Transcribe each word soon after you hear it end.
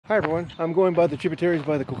Hi everyone, I'm going by the tributaries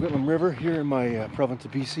by the Coquitlam River here in my province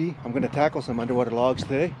of BC. I'm going to tackle some underwater logs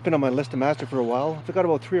today. Been on my list to master for a while. I've got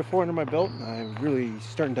about 3 or 4 under my belt and I'm really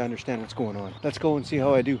starting to understand what's going on. Let's go and see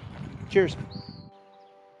how I do. Cheers!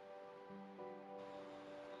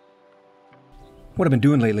 What I've been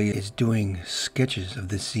doing lately is doing sketches of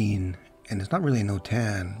this scene, and it's not really a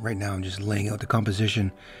no-tan. Right now I'm just laying out the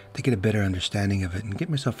composition to get a better understanding of it and get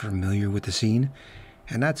myself familiar with the scene.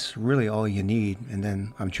 And that's really all you need. And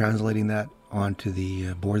then I'm translating that onto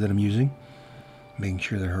the board that I'm using, making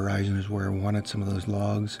sure the horizon is where I wanted some of those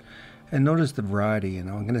logs. And notice the variety, and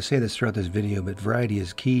I'm going to say this throughout this video, but variety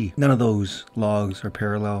is key. None of those logs are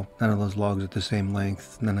parallel, none of those logs are the same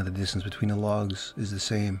length, none of the distance between the logs is the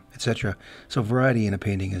same, etc. So variety in a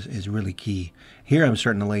painting is really key. Here I'm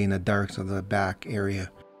starting to lay in the darks of the back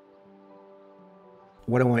area.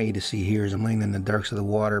 What I want you to see here is I'm laying in the darks of the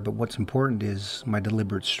water, but what's important is my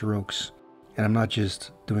deliberate strokes. And I'm not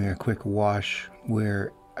just doing a quick wash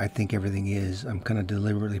where I think everything is. I'm kind of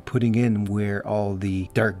deliberately putting in where all the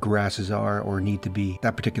dark grasses are or need to be,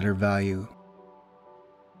 that particular value.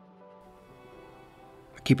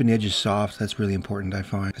 Keeping the edges soft, that's really important, I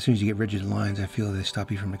find. As soon as you get rigid lines, I feel they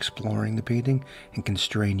stop you from exploring the painting and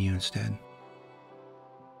constrain you instead.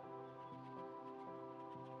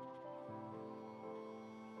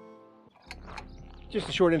 Just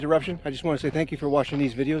a short interruption. I just want to say thank you for watching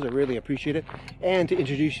these videos. I really appreciate it. And to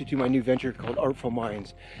introduce you to my new venture called Artful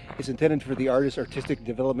Minds. It's intended for the artist's artistic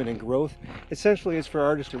development and growth. Essentially, it's for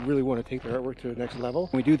artists who really want to take their artwork to the next level.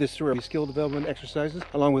 We do this through our skill development exercises,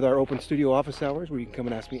 along with our open studio office hours where you can come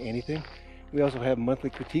and ask me anything. We also have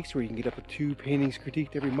monthly critiques where you can get up to 2 paintings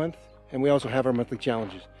critiqued every month. And we also have our monthly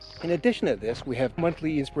challenges. In addition to this, we have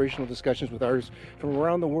monthly inspirational discussions with artists from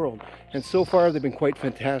around the world. And so far, they've been quite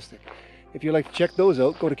fantastic. If you'd like to check those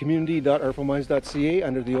out, go to community.artfulminds.ca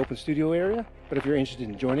under the open studio area. But if you're interested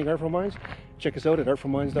in joining Artful Minds, check us out at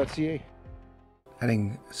artfulminds.ca.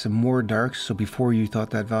 Adding some more darks, so before you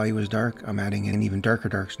thought that value was dark, I'm adding in even darker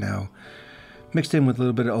darks now. Mixed in with a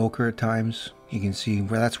little bit of ochre at times. You can see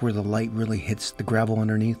where that's where the light really hits the gravel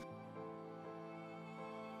underneath.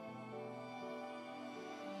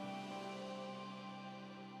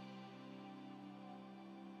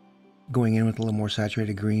 Going in with a little more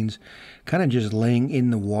saturated greens, kind of just laying in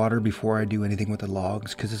the water before I do anything with the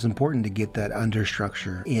logs, because it's important to get that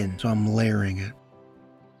understructure in. So I'm layering it,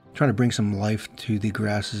 trying to bring some life to the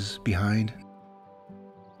grasses behind.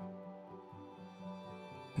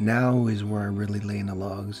 Now is where I really lay in the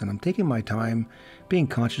logs, and I'm taking my time, being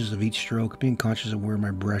conscious of each stroke, being conscious of where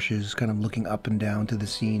my brush is, kind of looking up and down to the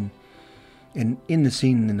scene. And in the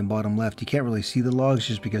scene in the bottom left, you can't really see the logs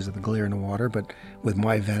just because of the glare in the water, but with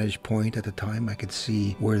my vantage point at the time, I could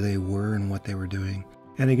see where they were and what they were doing.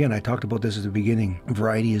 And again, I talked about this at the beginning.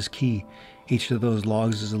 Variety is key. Each of those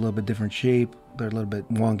logs is a little bit different shape. They're a little bit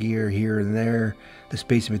wonkier here and there. The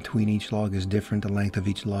space in between each log is different. The length of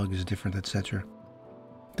each log is different, etc.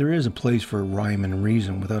 There is a place for rhyme and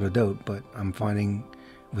reason, without a doubt, but I'm finding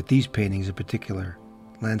with these paintings in particular,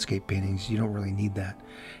 landscape paintings, you don't really need that.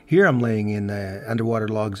 Here I'm laying in underwater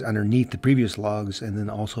logs underneath the previous logs, and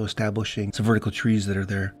then also establishing some vertical trees that are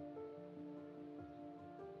there.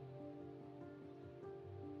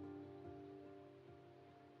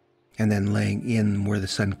 And then laying in where the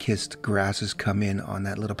sun-kissed grasses come in on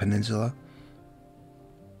that little peninsula.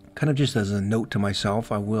 Kind of just as a note to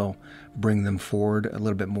myself, I will bring them forward a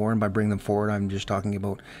little bit more, and by bring them forward, I'm just talking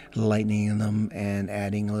about lightening them and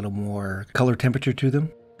adding a little more color temperature to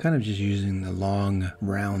them. Kind of just using the long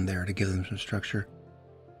round there to give them some structure.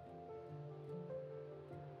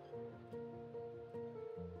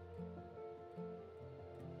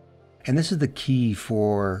 And this is the key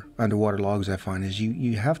for underwater logs, I find, is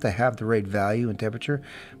you have to have the right value and temperature,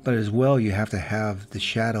 but as well you have to have the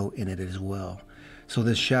shadow in it as well. So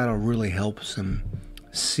this shadow really helps them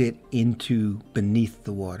sit into beneath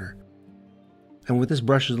the water. And with this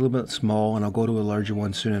brush is a little bit small, and I'll go to a larger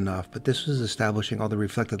one soon enough, but this was establishing all the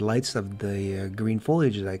reflected lights of the green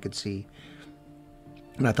foliage that I could see.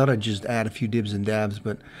 And I thought I'd just add a few dibs and dabs,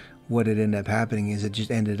 but what had ended up happening is it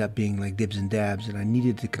just ended up being like dibs and dabs, and I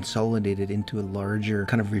needed to consolidate it into a larger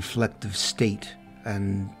kind of reflective state,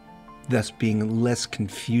 and thus being less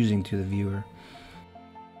confusing to the viewer.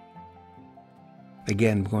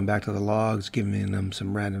 Again, going back to the logs, giving them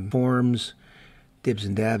some random forms, dibs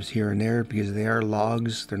and dabs here and there, because they are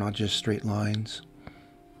logs, they're not just straight lines.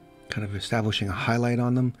 Kind of establishing a highlight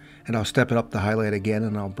on them, and I'll step it up the highlight again,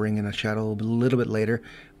 and I'll bring in a shadow a little bit later.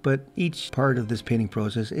 But each part of this painting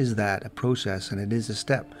process is a process, and it is a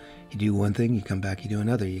step. You do one thing, you come back, you do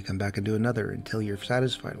another, you come back and do another until you're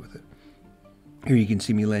satisfied with it. Here you can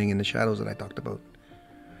see me laying in the shadows that I talked about.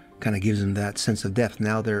 Kind of gives them that sense of depth.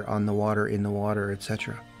 Now they're on the water, in the water,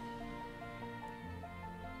 etc.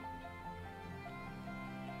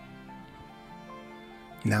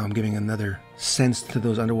 Now I'm giving another sense to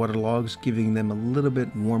those underwater logs, giving them a little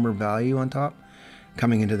bit warmer value on top.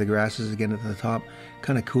 Coming into the grasses again at the top,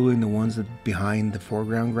 kind of cooling the ones that behind the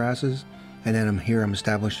foreground grasses. And then I'm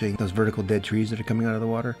establishing those vertical dead trees that are coming out of the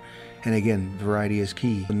water. And again, variety is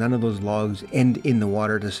key. None of those logs end in the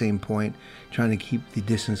water at the same point, trying to keep the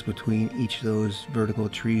distance between each of those vertical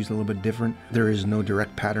trees a little bit different. There is no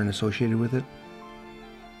direct pattern associated with it.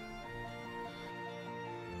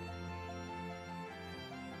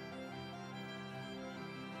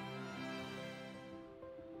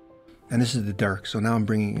 And this is the dark, so now I'm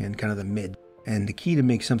bringing in kind of the mid. And the key to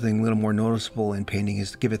make something a little more noticeable in painting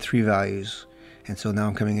is to give it 3 values. And so now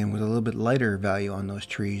I'm coming in with a little bit lighter value on those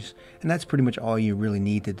trees. And that's pretty much all you really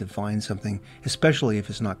need to define something, especially if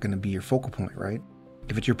it's not going to be your focal point, right?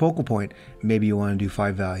 If it's your focal point, maybe you want to do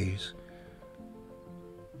 5 values.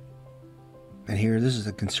 And here, this is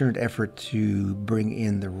a concerted effort to bring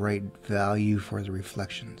in the right value for the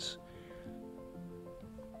reflections.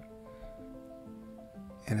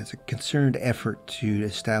 And it's a concerned effort to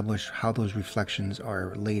establish how those reflections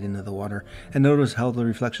are laid into the water. And notice how the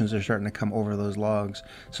reflections are starting to come over those logs.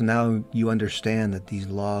 So now you understand that these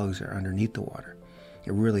logs are underneath the water.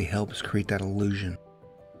 It really helps create that illusion.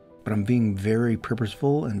 But I'm being very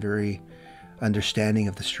purposeful and very understanding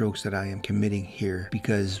of the strokes that I am committing here,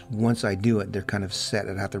 because once I do it, they're kind of set.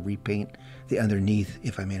 I'd have to repaint the underneath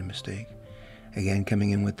if I made a mistake. Again,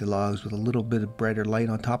 coming in with the logs with a little bit of brighter light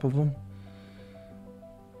on top of them.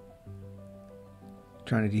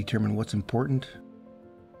 Trying to determine what's important.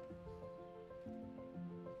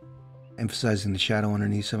 Emphasizing the shadow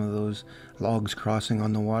underneath some of those logs crossing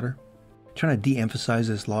on the water. Trying to de-emphasize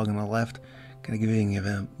this log on the left, kind of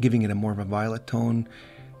giving it a more of a violet tone,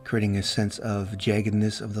 creating a sense of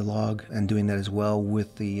jaggedness of the log, and doing that as well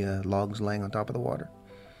with the logs laying on top of the water.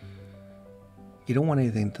 You don't want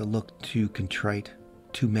anything to look too contrite,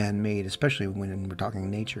 too man-made, especially when we're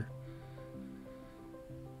talking nature.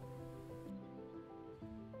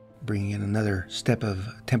 Bringing in another step of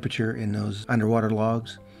temperature in those underwater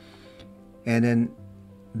logs. And then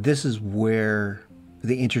this is where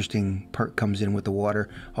the interesting part comes in with the water.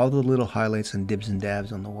 All the little highlights and dibs and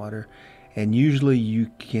dabs on the water. And usually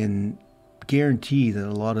you can guarantee that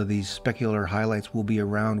a lot of these specular highlights will be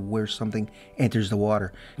around where something enters the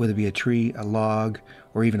water. Whether it be a tree, a log,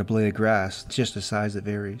 or even a blade of grass. It's just the size that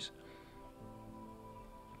varies.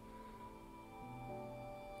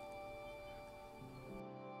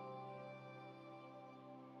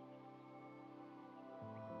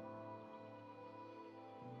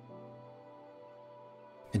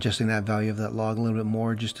 Adjusting that value of that log a little bit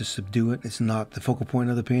more just to subdue it. It's not the focal point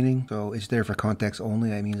of the painting, so it's there for context only.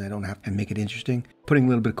 That means I don't have to make it interesting. Putting a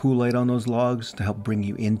little bit of cool light on those logs to help bring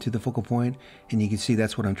you into the focal point. And you can see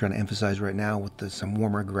that's what I'm trying to emphasize right now with some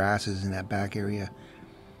warmer grasses in that back area.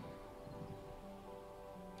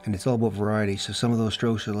 And it's all about variety. So some of those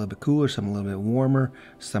strokes are a little bit cooler, some a little bit warmer,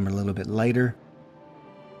 some are a little bit lighter.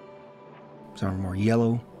 Some are more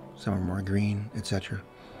yellow, some are more green, etc.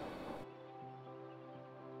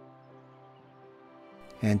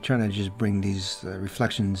 And trying to just bring these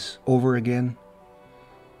reflections over again.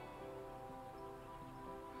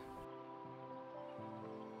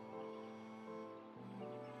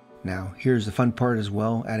 Now, here's the fun part as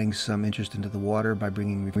well, adding some interest into the water by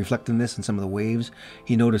bringing reflectiveness in some of the waves.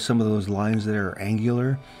 You notice some of those lines that are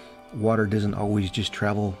angular. Water doesn't always just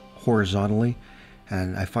travel horizontally.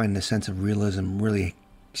 And I find the sense of realism really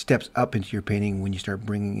steps up into your painting when you start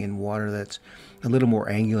bringing in water that's a little more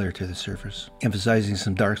angular to the surface. Emphasizing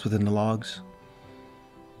some darks within the logs.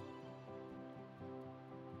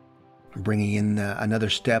 Bringing in another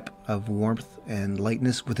step of warmth and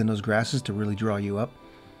lightness within those grasses to really draw you up,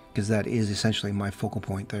 because that is essentially my focal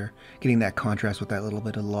point there. Getting that contrast with that little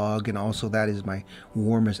bit of log, and also that is my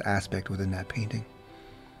warmest aspect within that painting.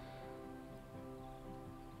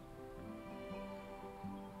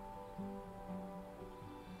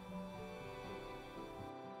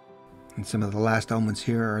 And some of the last elements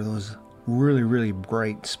here are those really, really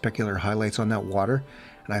bright specular highlights on that water.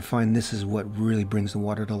 And I find this is what really brings the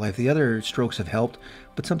water to life. The other strokes have helped,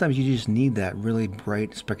 but sometimes you just need that really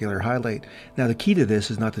bright specular highlight. Now the key to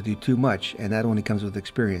this is not to do too much, and that only comes with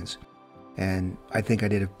experience. And I think I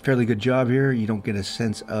did a fairly good job here. You don't get a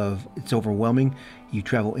sense of it's overwhelming. You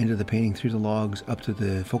travel into the painting through the logs up to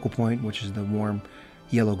the focal point, which is the warm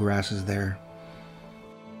yellow grasses there.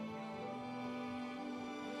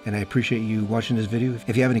 and I appreciate you watching this video.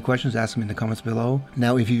 If you have any questions, ask them in the comments below.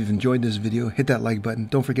 Now, if you've enjoyed this video, hit that like button.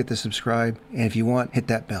 Don't forget to subscribe, and if you want, hit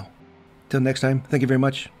that bell. Till next time, thank you very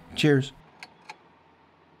much. Cheers.